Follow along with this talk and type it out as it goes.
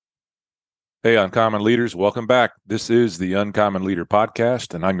Hey, Uncommon Leaders, welcome back. This is the Uncommon Leader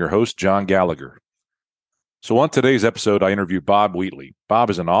Podcast, and I'm your host, John Gallagher. So on today's episode, I interview Bob Wheatley.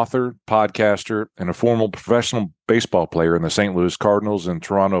 Bob is an author, podcaster, and a former professional baseball player in the St. Louis Cardinals and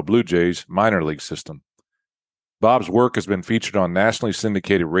Toronto Blue Jays minor league system. Bob's work has been featured on nationally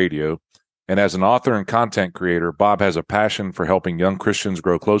syndicated radio, and as an author and content creator, Bob has a passion for helping young Christians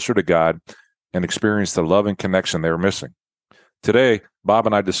grow closer to God and experience the love and connection they are missing. Today, Bob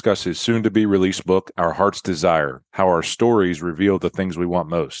and I discuss his soon-to-be-released book, Our Heart's Desire, how our stories reveal the things we want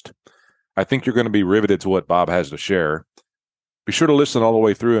most. I think you're going to be riveted to what Bob has to share. Be sure to listen all the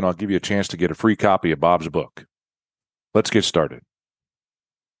way through, and I'll give you a chance to get a free copy of Bob's book. Let's get started.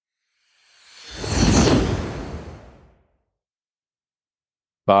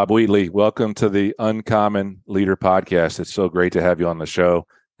 Bob Wheatley, welcome to the Uncommon Leader Podcast. It's so great to have you on the show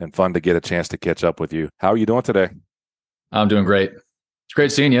and fun to get a chance to catch up with you. How are you doing today? I'm doing great. It's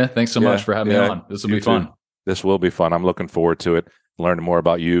great seeing you. Thanks so much for having me on. This will be fun. This will be fun. I'm looking forward to it, learning more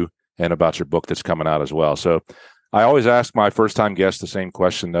about you and about your book that's coming out as well. So I always ask my first-time guests the same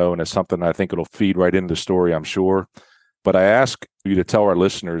question, though, and it's something I think it'll feed right into the story, I'm sure. But I ask you to tell our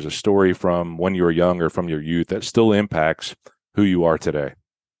listeners a story from when you were young or from your youth that still impacts who you are today.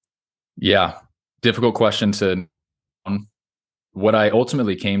 Yeah, difficult question to. What I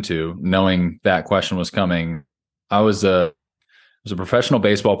ultimately came to, knowing that question was coming, I was a professional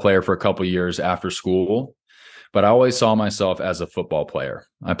baseball player for a couple of years after school, but I always saw myself as a football player.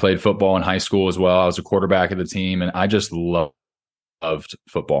 I played football in high school as well. I was a quarterback of the team, and I just loved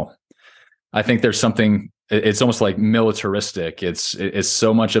football. I think there's something, it's almost like militaristic. It's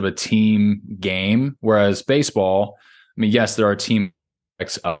so much of a team game, whereas baseball, I mean, yes, there are team,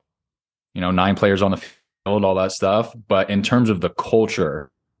 9 players on the field, all that stuff, but in terms of the culture,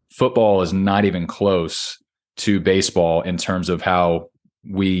 football is not even close to baseball in terms of how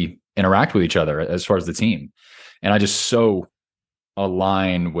we interact with each other as far as the team. And I just so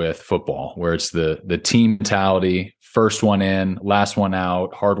align with football, where it's the team mentality, first one in, last one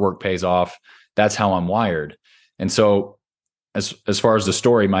out, hard work pays off. That's how I'm wired. And so as far as the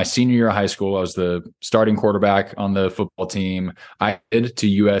story, my senior year of high school, I was the starting quarterback on the football team. I headed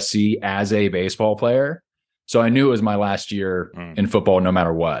to USC as a baseball player. So I knew it was my last year in football, no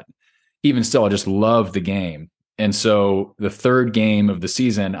matter what. Even still, I just loved the game. And so the third game of the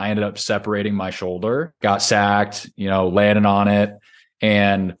season, I ended up separating my shoulder, got sacked, landing on it.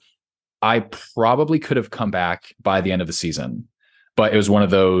 And I probably could have come back by the end of the season, but it was one of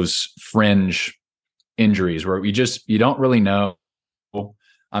those fringe injuries where you don't really know.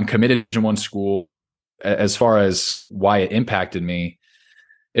 I'm committed to one school. As far as why it impacted me,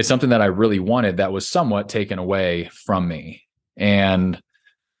 it's something that I really wanted that was somewhat taken away from me. And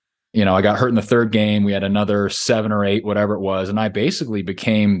I got hurt in the third game. We had another 7 or 8, whatever it was. And I basically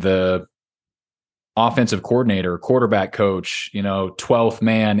became the offensive coordinator, quarterback coach, 12th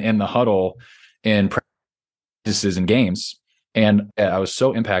man in the huddle in practices and games. And I was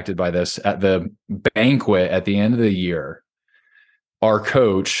so impacted by this. At the banquet at the end of the year, our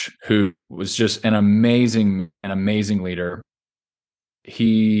coach, who was just an amazing leader,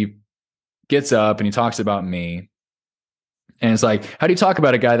 he gets up and he talks about me. And it's like, how do you talk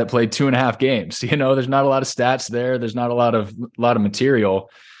about a guy that played 2.5 games? There's not a lot of stats there. There's not a lot of material.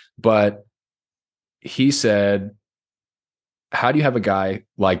 But he said, how do you have a guy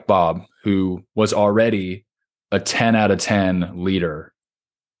like Bob, who was already a 10 out of 10 leader,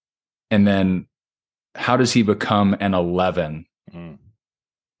 and then how does he become an 11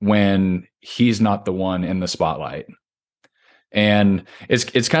 when he's not the one in the spotlight? And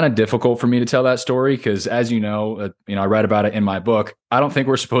it's kind of difficult for me to tell that story because, as I write about it in my book. I don't think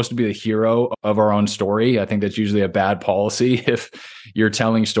we're supposed to be the hero of our own story. I think that's usually a bad policy if you're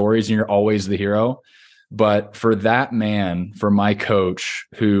telling stories and you're always the hero. But for that man, for my coach,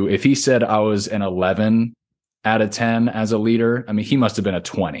 who, if he said I was an 11 out of 10 as a leader, I mean, he must have been a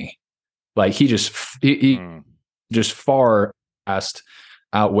 20. Like he just far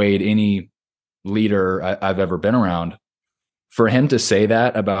outweighed any leader I've ever been around. For him to say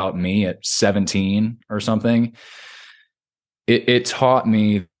that about me at 17 or something, it taught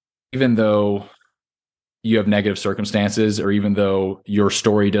me, even though you have negative circumstances, or even though your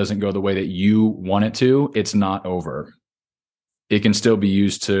story doesn't go the way that you want it to, it's not over. It can still be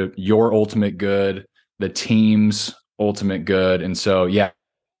used to your ultimate good, the team's ultimate good. And so, yeah,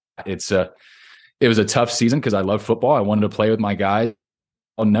 it was a tough season because I love football. I wanted to play with my guys.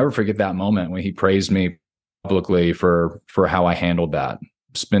 I'll never forget that moment when he praised me publicly for how I handled that.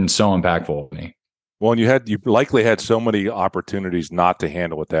 It's been so impactful to me. Well, and you likely had so many opportunities not to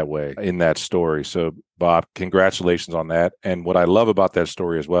handle it that way in that story. So, Bob, congratulations on that. And what I love about that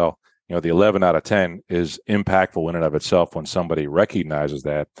story as well the 11 out of 10 is impactful in and of itself when somebody recognizes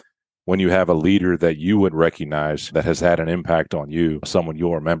that. When you have a leader that you would recognize that has had an impact on you, someone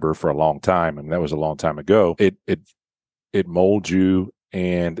you'll remember for a long time, and that was a long time ago, it molds you,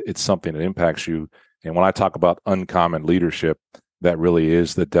 and it's something that impacts you. And when I talk about uncommon leadership, that really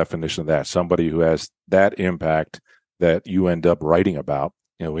is the definition of that. Somebody who has that impact that you end up writing about,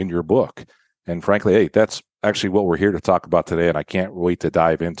 in your book. And frankly, hey, that's actually what we're here to talk about today, and I can't wait to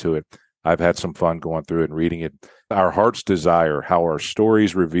dive into it. I've had some fun going through it and reading it. Our heart's desire, how our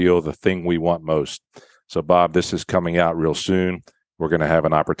stories reveal the thing we want most. So, Bob, this is coming out real soon. We're going to have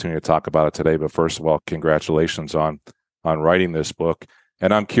an opportunity to talk about it today. But first of all, congratulations on writing this book.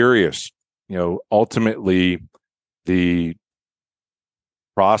 And I'm curious, ultimately, the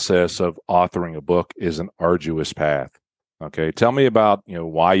process of authoring a book is an arduous path. Okay, tell me about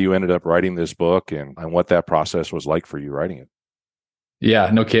why you ended up writing this book and what that process was like for you writing it.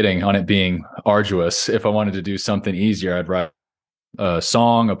 Yeah, no kidding on it being arduous. If I wanted to do something easier, I'd write a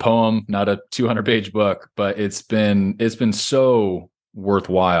song, a poem, not a 200-page book. But it's been so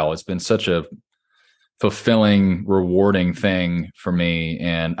worthwhile. It's been such a fulfilling, rewarding thing for me,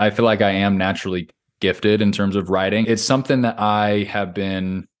 and I feel like I am naturally gifted in terms of writing. It's something that I have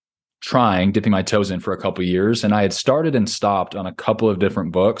been dipping my toes in for a couple of years, and I had started and stopped on a couple of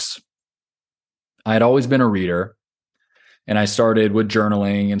different books. I had always been a reader. And I started with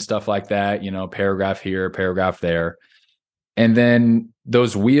journaling and stuff like that, paragraph here, paragraph there. And then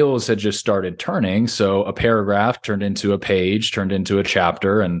those wheels had just started turning. So a paragraph turned into a page, turned into a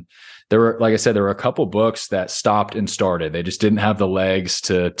chapter. And there were, like I said, there were a couple books that stopped and started. They just didn't have the legs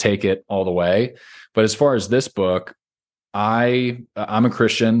to take it all the way. But as far as this book, I'm a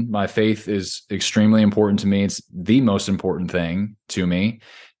Christian. My faith is extremely important to me. It's the most important thing to me.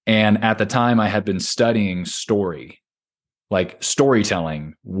 And at the time, I had been studying storytelling,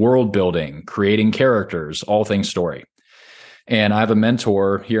 world building, creating characters, all things story. And I have a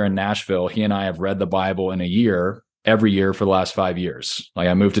mentor here in Nashville. He and I have read the Bible in a year, every year for the last 5 years. Like,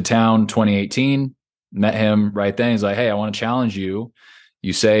 I moved to town 2018, met him right then. He's like, hey, I want to challenge you.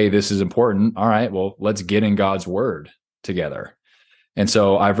 You say this is important. All right, well, let's get in God's word together. And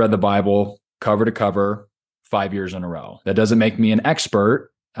so I've read the Bible cover to cover 5 years in a row. That doesn't make me an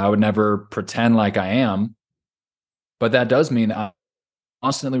expert. I would never pretend like I am. But that does mean I'm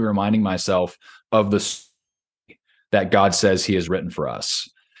constantly reminding myself of the story that God says he has written for us.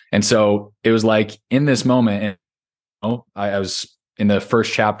 And so it was like in this moment, I was in the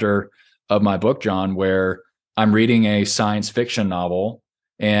first chapter of my book, John, where I'm reading a science fiction novel,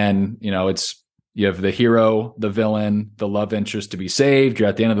 and you have the hero, the villain, the love interest to be saved. You're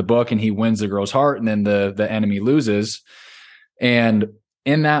at the end of the book and he wins the girl's heart, and then the enemy loses. And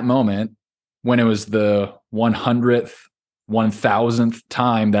in that moment, when it was the 100th, 1000th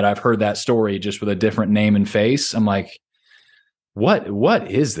time that I've heard that story just with a different name and face, I'm like, what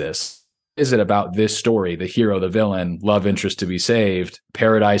is this? Is it about this story, the hero, the villain, love interest to be saved,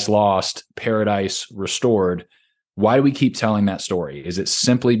 paradise lost, paradise restored? Why do we keep telling that story? Is it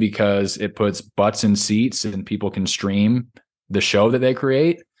simply because it puts butts in seats and people can stream the show that they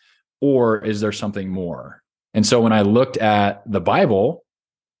create? Or is there something more? And so when I looked at the Bible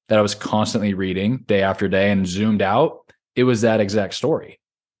that I was constantly reading day after day and zoomed out, it was that exact story.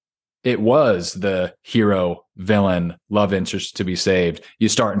 It was the hero, villain, love interest to be saved. You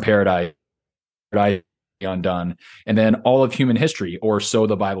start in paradise, undone. And then all of human history, or so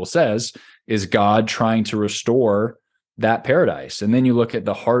the Bible says, is God trying to restore that paradise. And then you look at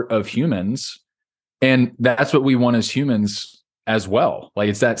the heart of humans, and that's what we want as humans as well. Like,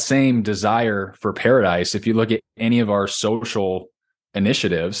 it's that same desire for paradise. If you look at any of our social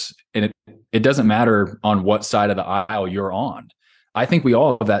initiatives, and it doesn't matter on what side of the aisle you're on, I think we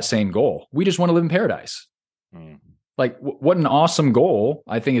all have that same goal. We just want to live in paradise. Like, what an awesome goal.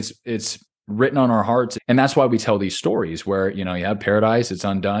 I think it's written on our hearts. And that's why we tell these stories where, you have paradise, it's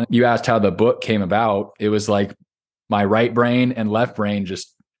undone. You asked how the book came about. It was like my right brain and left brain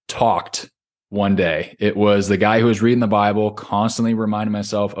just talked one day. It was the guy who was reading the Bible, constantly reminding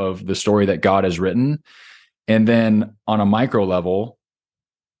myself of the story that God has written. And then on a micro level,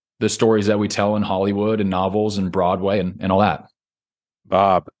 the stories that we tell in Hollywood and novels and Broadway and all that.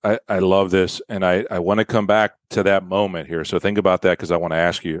 Bob, I love this, and I want to come back to that moment here. So think about that, because I want to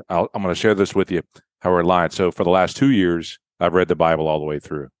ask you. I'm going to share this with you, how we're aligned. So for the last 2 years, I've read the Bible all the way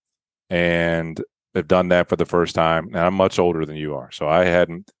through, and I've done that for the first time. And I'm much older than you are, so I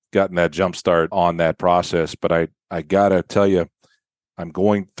hadn't gotten that jump start on that process. But I got to tell you, I'm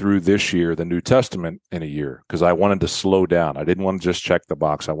going through this year the New Testament in a year, because I wanted to slow down. I didn't want to just check the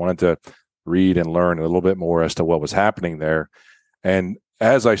box. I wanted to read and learn a little bit more as to what was happening there. And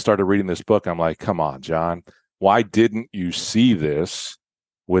as I started reading this book, I'm like, come on, John, why didn't you see this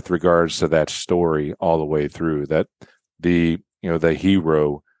with regards to that story all the way through? That the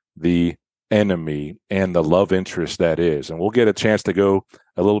hero, the enemy, and the love interest that is. And we'll get a chance to go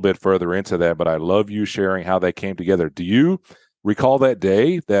a little bit further into that, but I love you sharing how that came together. Do you recall that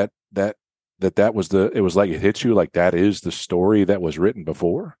day that was it was like it hit you like that is the story that was written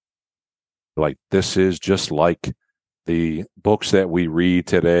before? Like, this is just like the books that we read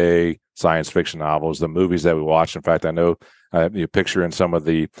today, science fiction novels, the movies that we watch. In fact, I know you picture in some of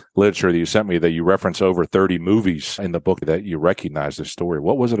the literature that you sent me that you reference over 30 movies in the book that you recognize this story.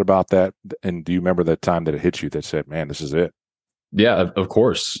 What was it about that? And do you remember that time that it hit you that said, man, this is it? Yeah, of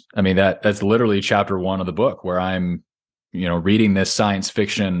course. I mean, that's literally chapter 1 of the book, where I'm, reading this science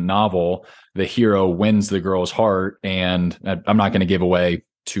fiction novel. The hero wins the girl's heart, and I'm not going to give away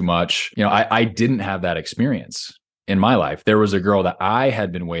too much. I didn't have that experience in my life. There was a girl that I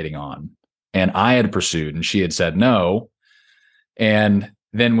had been waiting on and I had pursued, and she had said no. And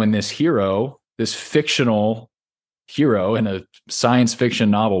then when this fictional hero in a science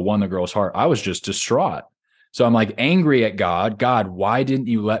fiction novel won the girl's heart, I was just distraught. So I'm like angry at God. God, why didn't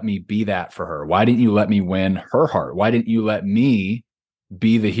you let me be that for her? Why didn't you let me win her heart? Why didn't you let me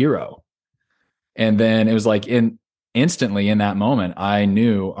be the hero? And then it was like instantly in that moment, I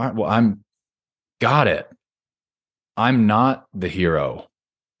knew, all right, well, got it. I'm not the hero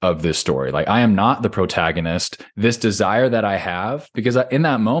of this story. Like, I am not the protagonist. This desire that I have, because in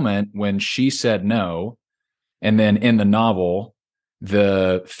that moment when she said no, and then in the novel,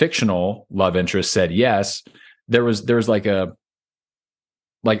 the fictional love interest said yes, there was like a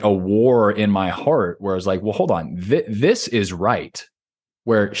war in my heart where I was like, well, hold on, this is right.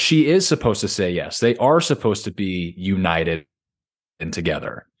 Where she is supposed to say yes. They are supposed to be united and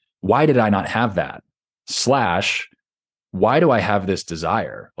together. Why did I not have that? / why do I have this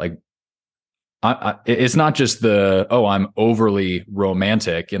desire? Like, it's not just I'm overly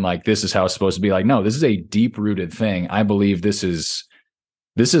romantic and like, this is how it's supposed to be. Like, no, this is a deep rooted thing. I believe this is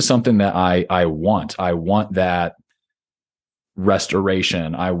something that I want. I want that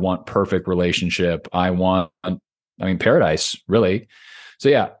restoration. I want perfect relationship. Paradise, really. So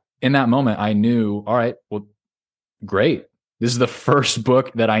yeah, in that moment, I knew, all right, well, great. This is the first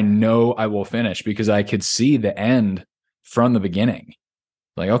book that I know I will finish, because I could see the end from the beginning.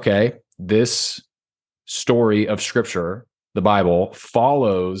 Like, okay, this story of scripture, the Bible,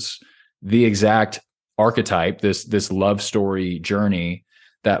 follows the exact archetype, this love story journey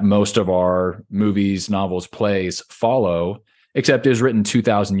that most of our movies, novels, plays follow, except it was written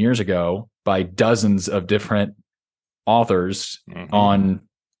 2,000 years ago by dozens of different authors on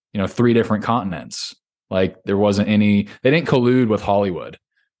 3 different continents. Like, there wasn't they didn't collude with Hollywood,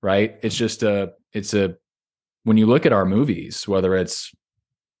 right? It's just when you look at our movies, whether it's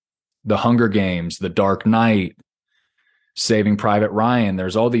The Hunger Games, The Dark Knight, Saving Private Ryan,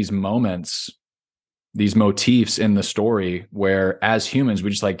 there's all these moments, these motifs in the story where as humans,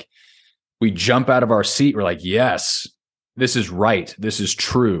 we jump out of our seat. We're like, yes, this is right. This is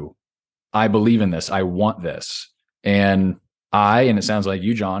true. I believe in this. I want this. And it sounds like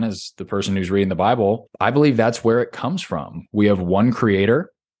you, John, as the person who's reading the Bible, I believe that's where it comes from. We have one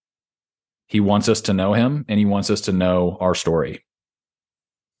creator. He wants us to know him, and he wants us to know our story.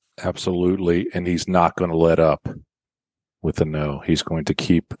 Absolutely. And he's not going to let up with a no. He's going to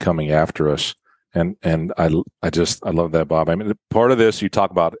keep coming after us. And I love that, Bob. I mean, part of this, you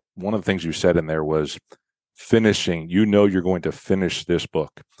talk about, one of the things you said in there was finishing. You're going to finish this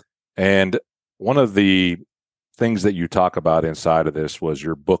book. And one of the things that you talk about inside of this was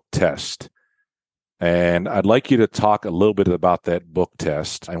your book test. And I'd like you to talk a little bit about that book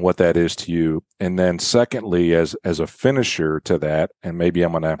test and what that is to you. And then secondly, as a finisher to that, and maybe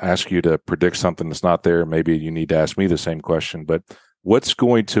I'm going to ask you to predict something that's not there. Maybe you need to ask me the same question, but what's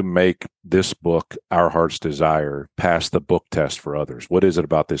going to make this book, Our Heart's Desire, pass the book test for others? What is it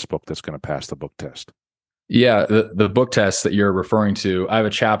about this book that's going to pass the book test? Yeah, the book test that you're referring to, I have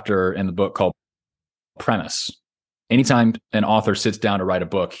a chapter in the book called Premise. Anytime an author sits down to write a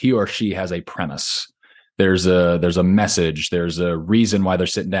book, he or she has a premise. There's a message. There's a reason why they're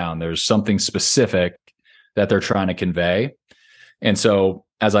sitting down. There's something specific that they're trying to convey. And so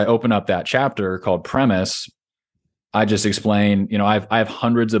as I open up that chapter called Premise, I just explain, I have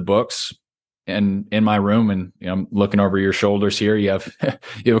hundreds of books in my room, and I'm looking over your shoulders here. You have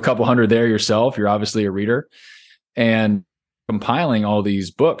a couple hundred there yourself. You're obviously a reader, and compiling all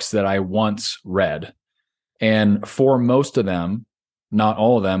these books that I once read. And for most of them, not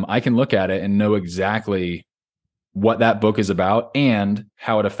all of them, I can look at it and know exactly what that book is about and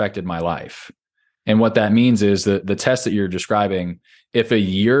how it affected my life. And what that means is that the test that you're describing, if a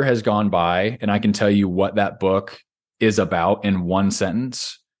year has gone by and I can tell you what that book is about in one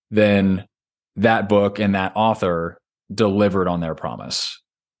sentence, then that book and that author delivered on their promise.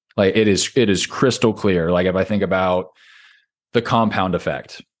 Like it is crystal clear. Like if I think about the compound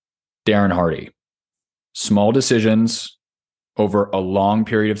effect, Darren Hardy, small decisions over a long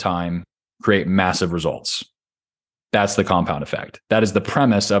period of time create massive results. That's the compound effect. That is the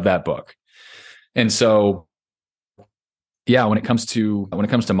premise of that book. And so, yeah, when it comes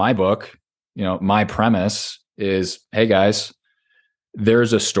to my book, my premise is, hey guys,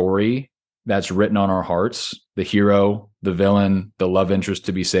 there's a story that's written on our hearts, the hero, the villain, the love interest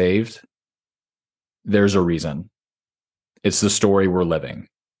to be saved. There's a reason. It's the story we're living.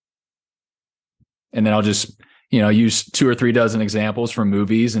 And then I'll just, use 2 or 3 dozen examples from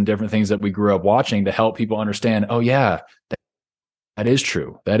movies and different things that we grew up watching to help people understand, oh yeah, that is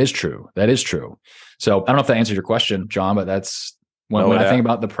true. That is true. That is true. So I don't know if that answered your question, John, but that's when I think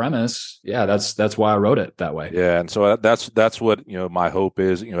about the premise. Yeah, that's why I wrote it that way. Yeah. And so that's what, my hope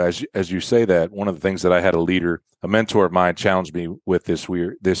is, as you say that, one of the things that I had a mentor of mine challenged me with this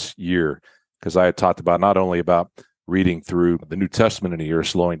year, because I had talked about not only about reading through the New Testament in a year,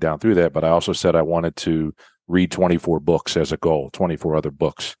 slowing down through that, but I also said I wanted to read 24 books as a goal, 24 other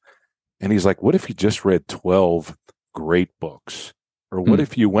books. And he's like, what if you just read 12 great books? Or what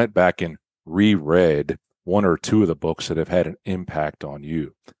if you went back and reread 1 or 2 of the books that have had an impact on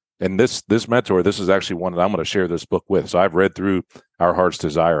you? And this mentor, this is actually one that I'm going to share this book with. So I've read through Our Heart's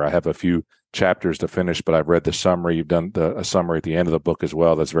Desire. I have a few chapters to finish, but I've read the summary. You've done a summary at the end of the book as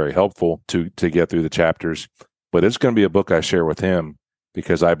well. That's very helpful to get through the chapters. But it's going to be a book I share with him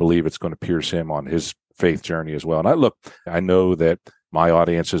because I believe it's going to pierce him on his faith journey as well. And I know that my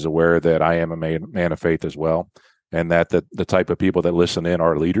audience is aware that I am a man of faith as well, and that the type of people that listen in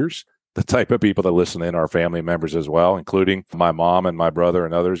are leaders. The type of people that listen in are family members as well, including my mom and my brother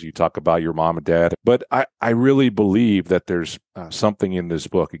and others. You talk about your mom and dad. But I really believe that there's something in this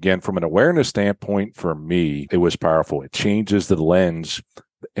book. Again, from an awareness standpoint, for me, it was powerful. It changes the lens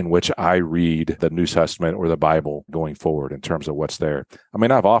in which I read the New Testament or the Bible going forward in terms of what's there. I mean,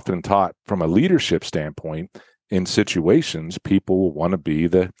 I've often taught from a leadership standpoint, in situations, people will want to be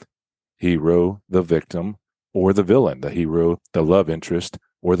the hero, the victim, or the villain, the hero, the love interest,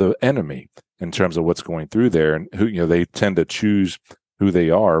 or the enemy in terms of what's going through there, and who, they tend to choose who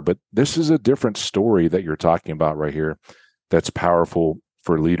they are. But this is a different story that you're talking about right here that's powerful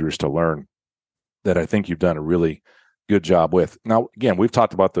for leaders to learn, that I think you've done a really good job with. Now, again, we've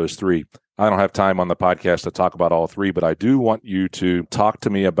talked about those 3. I don't have time on the podcast to talk about all 3, but I do want you to talk to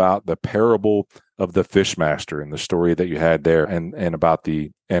me about the parable of the fish master and the story that you had there, and about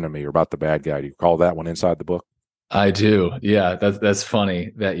the enemy or about the bad guy. Do you call that one inside the book? I do. Yeah, that's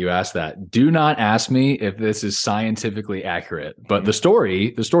funny that you asked that. Do not ask me if this is scientifically accurate, but the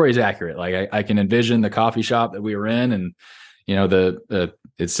story is accurate. Like I can envision the coffee shop that we were in, and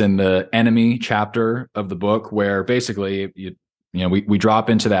it's in the enemy chapter of the book, where basically we drop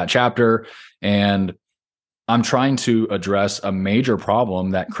into that chapter, and I'm trying to address a major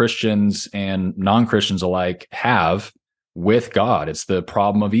problem that Christians and non-Christians alike have with God. It's the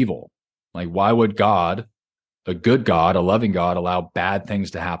problem of evil. Like, why would God, a good God, a loving God, allow bad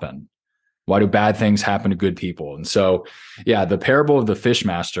things to happen? Why do bad things happen to good people? And so, yeah, the parable of the fish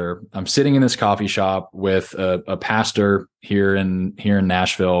master, I'm sitting in this coffee shop with a pastor here in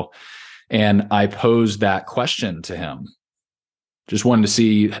Nashville, and I posed that question to him. Just wanted to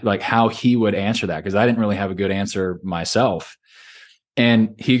see like how he would answer that, because I didn't really have a good answer myself.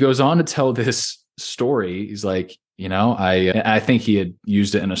 And he goes on to tell this story. He's like, I think he had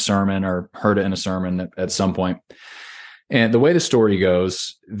used it in a sermon or heard it in a sermon at some point. And the way the story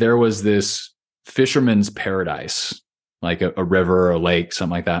goes, there was this fisherman's paradise, like a river or a lake,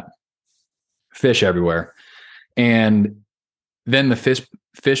 something like that. Fish everywhere. And then the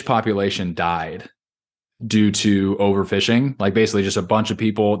fish population died due to overfishing. Like basically just a bunch of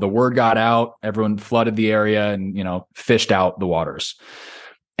people, the word got out, everyone flooded the area and, fished out the waters.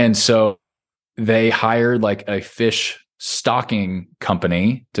 And so they hired like a fish stocking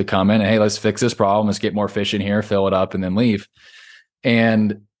company to come in and, hey, let's fix this problem. Let's get more fish in here, fill it up, and then leave.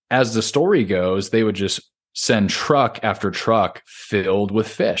 And as the story goes, they would just send truck after truck filled with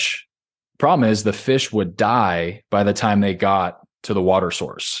fish. Problem is the fish would die by the time they got to the water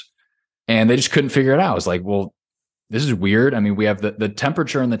source. And they just couldn't figure it out. It's like, well, this is weird. I mean, we have the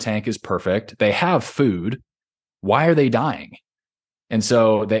temperature in the tank is perfect. They have food. Why are they dying? And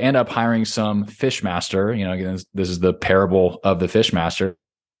so they end up hiring some fish master. Again, this is the parable of the fish master,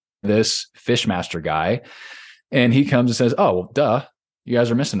 this fish master guy. And he comes and says, oh, well, duh, you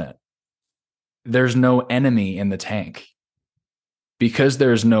guys are missing it. there's no enemy in the tank. Because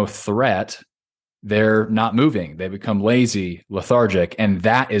there's no threat, they're not moving. They become lazy, lethargic, and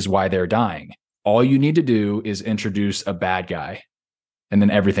that is why they're dying. All you need to do is introduce a bad guy, and then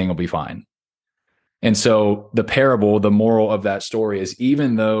everything will be fine. And so the parable, the moral of that story is,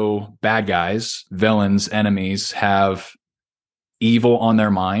 even though bad guys, villains, enemies have evil on their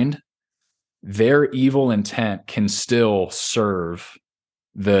mind, their evil intent can still serve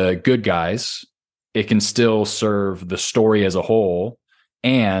the good guys. It can still serve the story as a whole.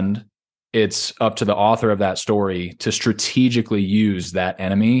 And it's up to the author of that story to strategically use that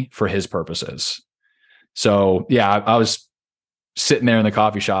enemy for his purposes. So yeah, I was sitting there in the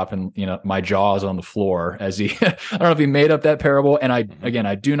coffee shop and, my jaw is on the floor as he, I don't know if he made up that parable. And I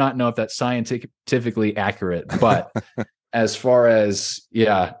do not know if that's scientifically accurate, but as far as,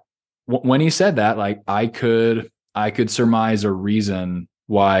 when he said that, like I could surmise a reason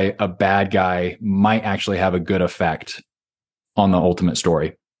why a bad guy might actually have a good effect on the ultimate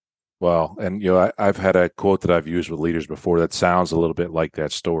story. Well, and I've had a quote that I've used with leaders before that sounds a little bit like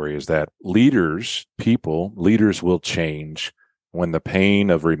that story, is that leaders will change when the pain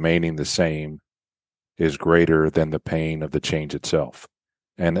of remaining the same is greater than the pain of the change itself.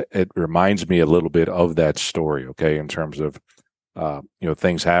 And it reminds me a little bit of that story, okay, in terms of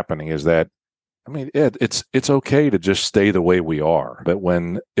things happening, is that, it's okay to just stay the way we are. But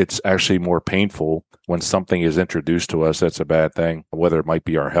when it's actually more painful, when something is introduced to us, that's a bad thing, whether it might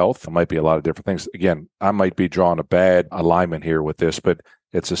be our health, it might be a lot of different things. Again, I might be drawing a bad alignment here with this, but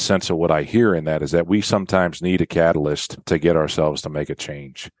it's a sense of what I hear in that is that we sometimes need a catalyst to get ourselves to make a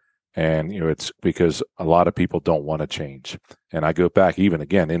change. And, it's because a lot of people don't want to change. And I go back even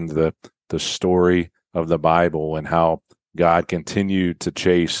again in the story of the Bible and how God continued to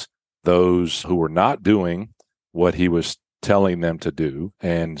chase those who were not doing what he was telling them to do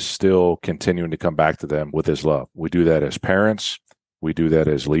and still continuing to come back to them with his love. We do that as parents. We do that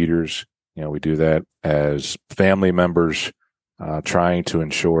as leaders. We do that as family members, trying to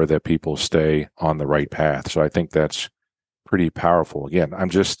ensure that people stay on the right path. So I think that's pretty powerful. Again,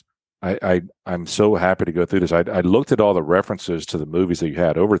 I'm so happy to go through this. I looked at all the references to the movies that you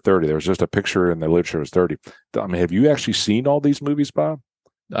had, over 30. There was just a picture in the literature, it was 30. Have you actually seen all these movies, Bob?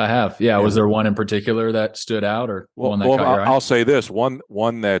 I have. Yeah. Was there one in particular that stood out, or one that caught your eye? I'll say this, one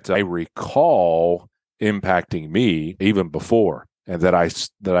that I recall impacting me even before, and that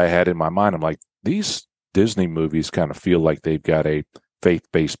I had in my mind. I'm like, these Disney movies kind of feel like they've got a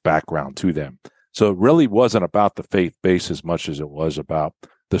faith-based background to them. So it really wasn't about the faith base as much as it was about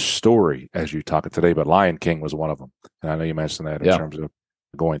the story, as you talk today. But Lion King was one of them. And I know you mentioned that in terms of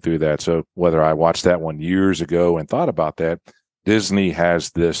going through that. So whether I watched that one years ago and thought about that, Disney has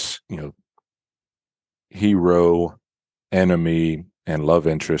this, hero, enemy, and love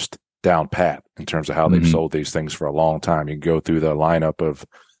interest down pat in terms of how they've sold these things for a long time. You can go through the lineup of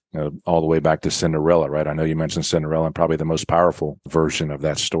all the way back to Cinderella, right? I know you mentioned Cinderella, and probably the most powerful version of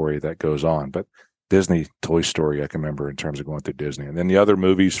that story that goes on. But Disney, Toy Story, I can remember in terms of going through Disney. And then the other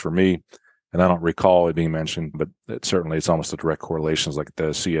movies for me, and I don't recall it being mentioned, but it's almost a direct correlation, like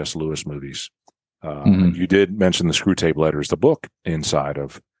the C.S. Lewis movies. You did mention the Screwtape Letters, the book inside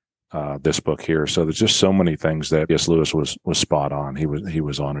of this book here. So there's just so many things that C.S. Lewis was spot on. He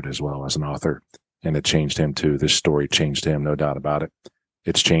was on it as well as an author, and it changed him too. This story changed him, no doubt about it.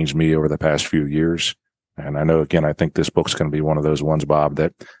 It's changed me over the past few years. And I know, again, I think this book's going to be one of those ones, Bob,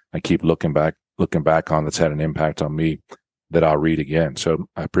 that I keep looking back on, that's had an impact on me, that I'll read again. So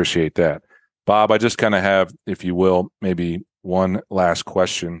I appreciate that. Bob, I just kind of have, if you will, maybe one last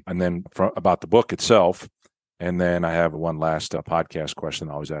question, and then about the book itself. And then I have one last podcast question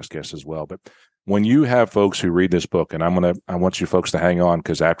I always ask guests as well. But when you have folks who read this book, and I want you folks to hang on,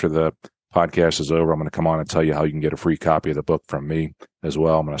 because after the podcast is over, I'm going to come on and tell you how you can get a free copy of the book from me as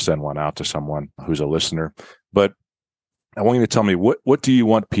well. I'm going to send one out to someone who's a listener. But I want you to tell me, what do you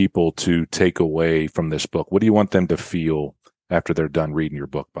want people to take away from this book? What do you want them to feel after they're done reading your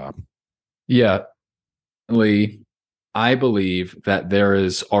book, Bob? Yeah, Lee, I believe that there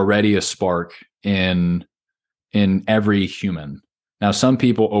is already a spark in every human. Now, some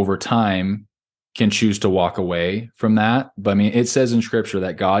people over time can choose to walk away from that. But it says in scripture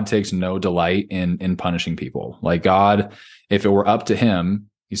that God takes no delight in punishing people. Like God, if it were up to him,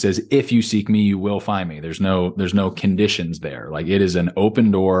 he says, if you seek me, you will find me. There's no conditions there. Like it is an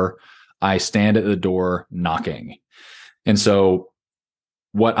open door. I stand at the door knocking. And so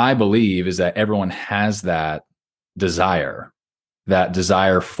what I believe is that everyone has that desire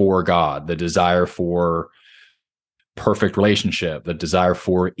for God, the desire for perfect relationship, the desire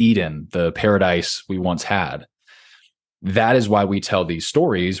for Eden, the paradise we once had. that is why we tell these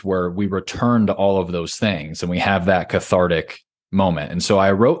stories where we return to all of those things and we have that cathartic moment. And so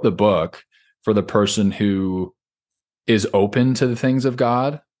I wrote the book for the person who is open to the things of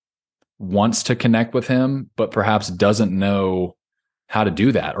God, wants to connect with him, but perhaps doesn't know how to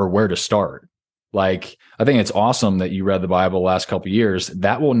do that or where to start. Like, I think it's awesome that you read the Bible the last couple of years.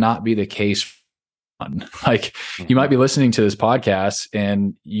 That will not be the case. Like, you might be listening to this podcast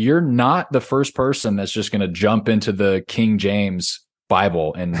and you're not the first person that's just going to jump into the King James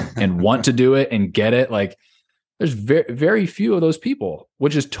Bible and want to do it and get it. Like, there's very, very few of those people,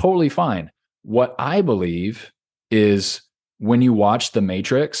 which is totally fine. What I believe is when you watch The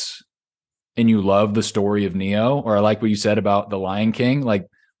Matrix and you love the story of Neo, or I like what you said about The Lion King, like,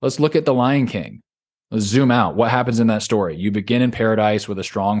 let's look at The Lion King. Let's zoom out. What happens in that story? You begin in paradise with a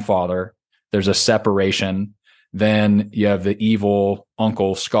strong father. There's a separation. Then you have the evil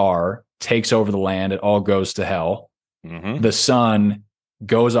uncle Scar takes over the land. It all goes to hell. Mm-hmm. The son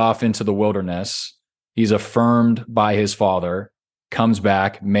goes off into the wilderness. He's affirmed by his father, comes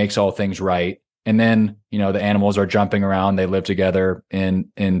back, makes all things right. And then, you know, the animals are jumping around. They live together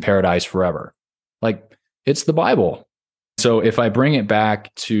in paradise forever. Like, it's the Bible. So if I bring it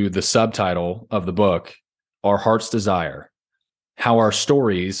back to the subtitle of the book, Our Heart's Desire, how our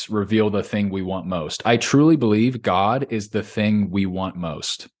stories reveal the thing we want most. I truly believe God is the thing we want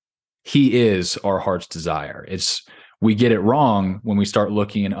most. He is our heart's desire. We get it wrong when we start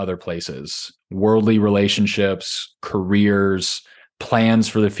looking in other places, worldly relationships, careers, plans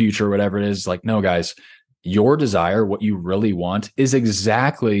for the future, whatever it is. Like, no, guys, your desire, what you really want, is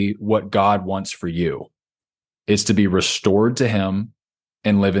exactly what God wants for you. It's to be restored to him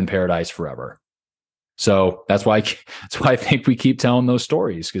and live in paradise forever. So that's why I think we keep telling those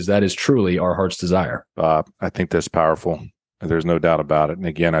stories, because that is truly our heart's desire. I think that's powerful. There's no doubt about it. And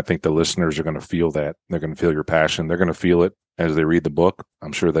again, I think the listeners are going to feel that. They're going to feel your passion. They're going to feel it as they read the book.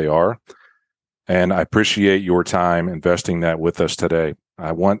 I'm sure they are. And I appreciate your time investing that with us today.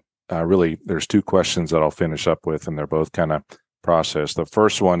 There's two questions that I'll finish up with, and they're both kind of processed. The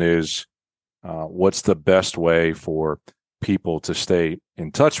first one is, what's the best way for people to stay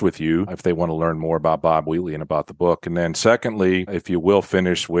in touch with you if they want to learn more about Bob Wheatley and about the book? And then secondly, if you will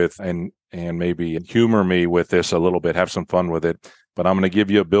finish with, and maybe humor me with this a little bit, have some fun with it, but I'm going to give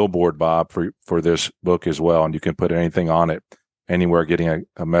you a billboard, Bob, for this book as well. And you can put anything on it, anywhere, getting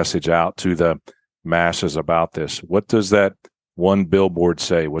a message out to the masses about this. What does that one billboard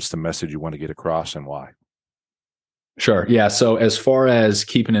say? What's the message you want to get across and why? Sure. Yeah. So as far as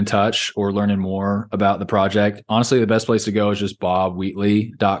keeping in touch or learning more about the project, honestly, the best place to go is just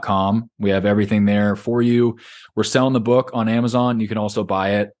bobwheatley.com. We have everything there for you. We're selling the book on Amazon. You can also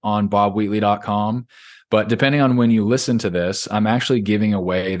buy it on bobwheatley.com. But depending on when you listen to this, I'm actually giving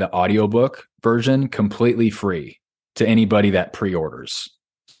away the audiobook version completely free to anybody that pre-orders.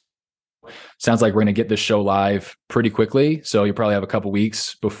 Sounds like we're going to get this show live pretty quickly. So you'll probably have a couple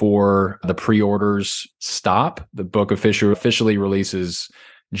weeks before the pre-orders stop. The book officially releases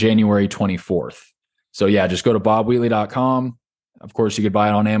January 24th. So yeah, just go to bobwheatley.com. Of course, you could buy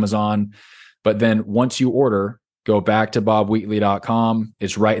it on Amazon. But then once you order, go back to bobwheatley.com.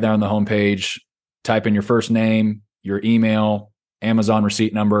 It's right there on the homepage. Type in your first name, your email, Amazon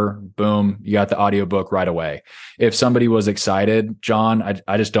receipt number, boom, you got the audiobook right away. If somebody was excited, John,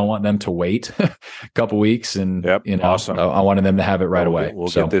 I just don't want them to wait a couple weeks, and awesome. I wanted them to have it right away. We'll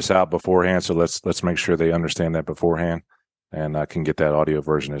get this out beforehand, so let's make sure they understand that beforehand, and I can get that audio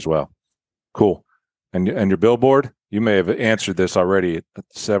version as well. Cool. And your billboard, you may have answered this already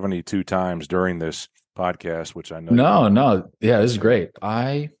 72 times during this podcast, which I know. No, yeah, this is great.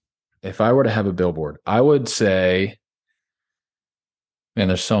 If I were to have a billboard, I would say. Man,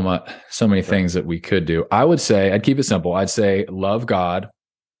 there's so many things that we could do. I would say, I'd keep it simple. I'd say, love God,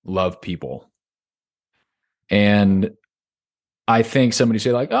 love people. And I think somebody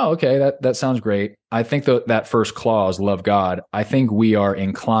say like, oh, okay, that sounds great. I think that first clause, love God, I think we are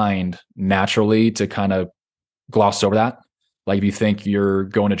inclined naturally to kind of gloss over that. Like if you think you're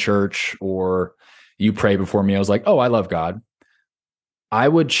going to church or you pray before meals, like, oh, I love God. I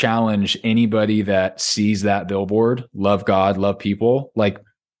would challenge anybody that sees that billboard, love God, love people, like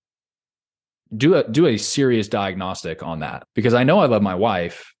do a serious diagnostic on that, because I know I love my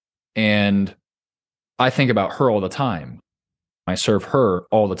wife and I think about her all the time. I serve her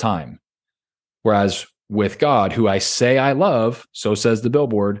all the time. Whereas with God, who I say I love, so says the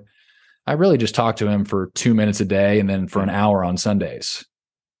billboard, I really just talk to him for 2 minutes a day and then for an hour on Sundays.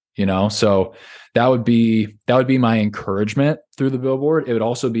 So that would be my encouragement through the billboard. It would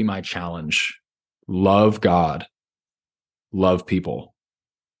also be my challenge. Love God, love people.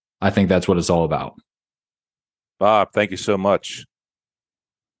 I think that's what it's all about. Bob, thank you so much.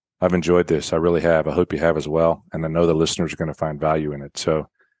 I've enjoyed this. I really have. I hope you have as well. And I know the listeners are going to find value in it. So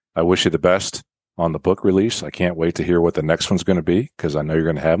I wish you the best on the book release. I can't wait to hear what the next one's going to be because I know you're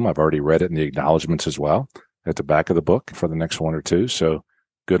going to have them. I've already read it in the acknowledgments as well at the back of the book for the next one or two. So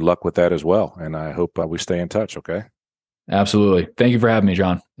good luck with that as well. And I hope we stay in touch. Okay. Absolutely. Thank you for having me,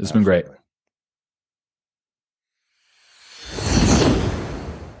 John. It's been great.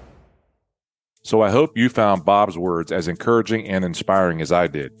 So I hope you found Bob's words as encouraging and inspiring as I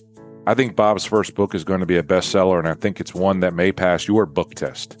did. I think Bob's first book is going to be a bestseller, and I think it's one that may pass your book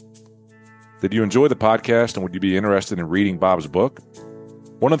test. Did you enjoy the podcast, and would you be interested in reading Bob's book?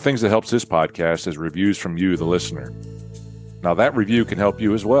 One of the things that helps this podcast is reviews from you, the listener. Now, that review can help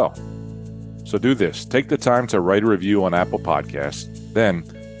you as well. So do this. Take the time to write a review on Apple Podcasts. Then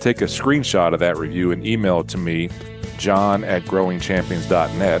take a screenshot of that review and email it to me,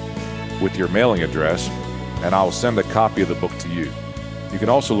 john@growingchampions.net, with your mailing address, and I'll send a copy of the book to you. You can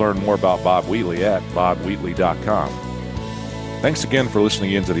also learn more about Bob Wheatley at bobwheatley.com. Thanks again for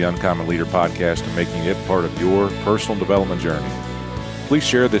listening in to the Uncommon Leader podcast and making it part of your personal development journey. Please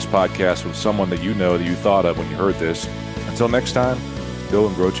share this podcast with someone that you know that you thought of when you heard this. Until next time, go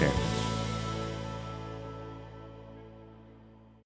and grow champions.